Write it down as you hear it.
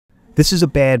This is a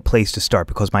bad place to start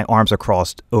because my arms are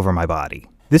crossed over my body.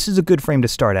 This is a good frame to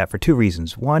start at for two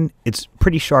reasons. One, it's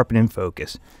pretty sharp and in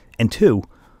focus. And two,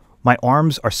 my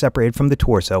arms are separated from the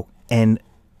torso and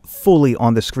fully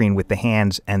on the screen with the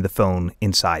hands and the phone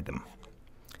inside them.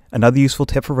 Another useful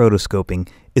tip for rotoscoping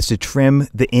is to trim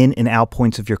the in and out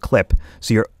points of your clip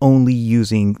so you're only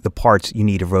using the parts you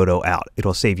need to roto out.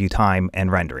 It'll save you time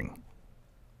and rendering.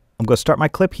 I'm going to start my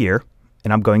clip here,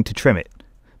 and I'm going to trim it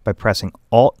by pressing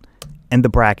Alt and the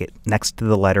bracket next to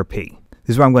the letter P.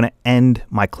 This is where I'm going to end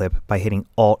my clip by hitting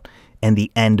Alt and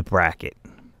the end bracket.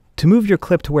 To move your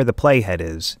clip to where the playhead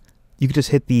is, you can just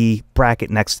hit the bracket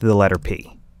next to the letter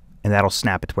P, and that'll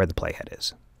snap it to where the playhead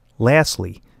is.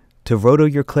 Lastly, to roto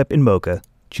your clip in Mocha,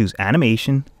 choose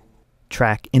Animation,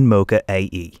 Track in Mocha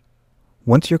AE.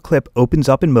 Once your clip opens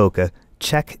up in Mocha,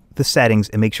 check the settings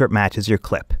and make sure it matches your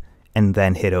clip, and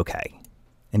then hit OK.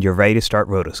 And you're ready to start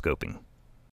rotoscoping.